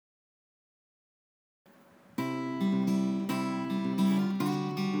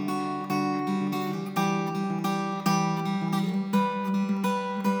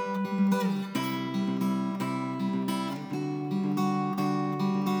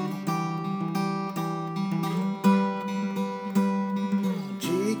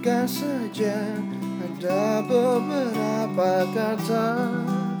jika saja ada beberapa kata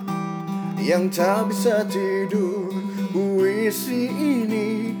yang tak bisa tidur, puisi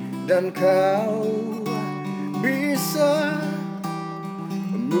ini dan kau bisa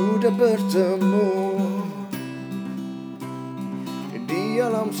mudah bertemu di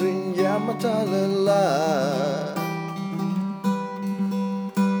alam senyap-mata-lelap.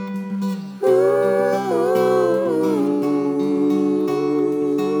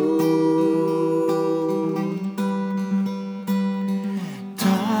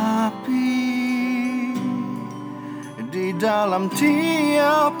 Di dalam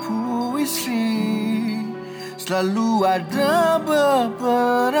tiap puisi selalu ada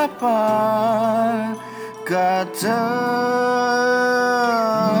beberapa kata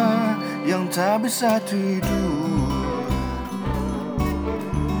yang tak bisa tidur,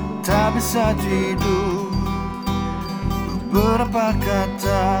 tak bisa tidur. Beberapa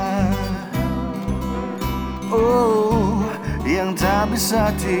kata, oh, yang tak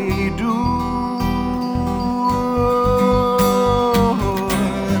bisa tidur.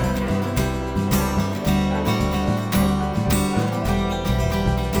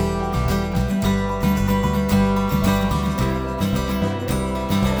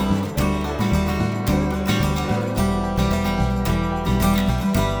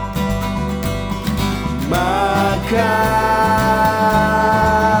 Maka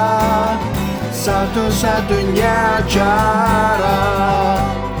satu-satunya cara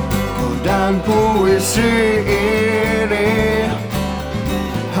ku dan puisi ini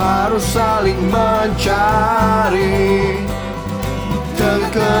harus saling mencari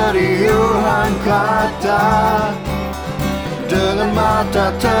tengah keriuhan kata dengan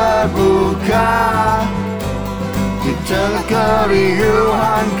mata terbuka. Di tengah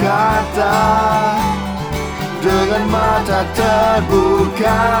keriuhan kata dengan mata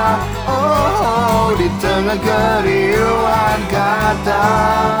terbuka, oh, di tengah keriuhan kata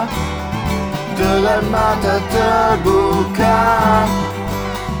dengan mata terbuka.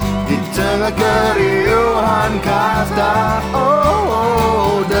 Di tengah keriuhan kata,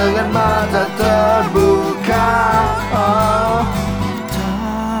 oh, dengan mata terbuka, oh.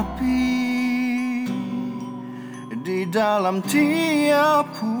 Tapi di dalam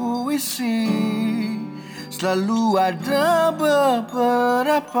tiap puisi selalu ada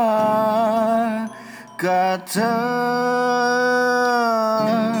beberapa kata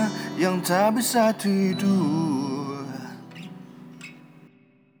yang tak bisa tidur,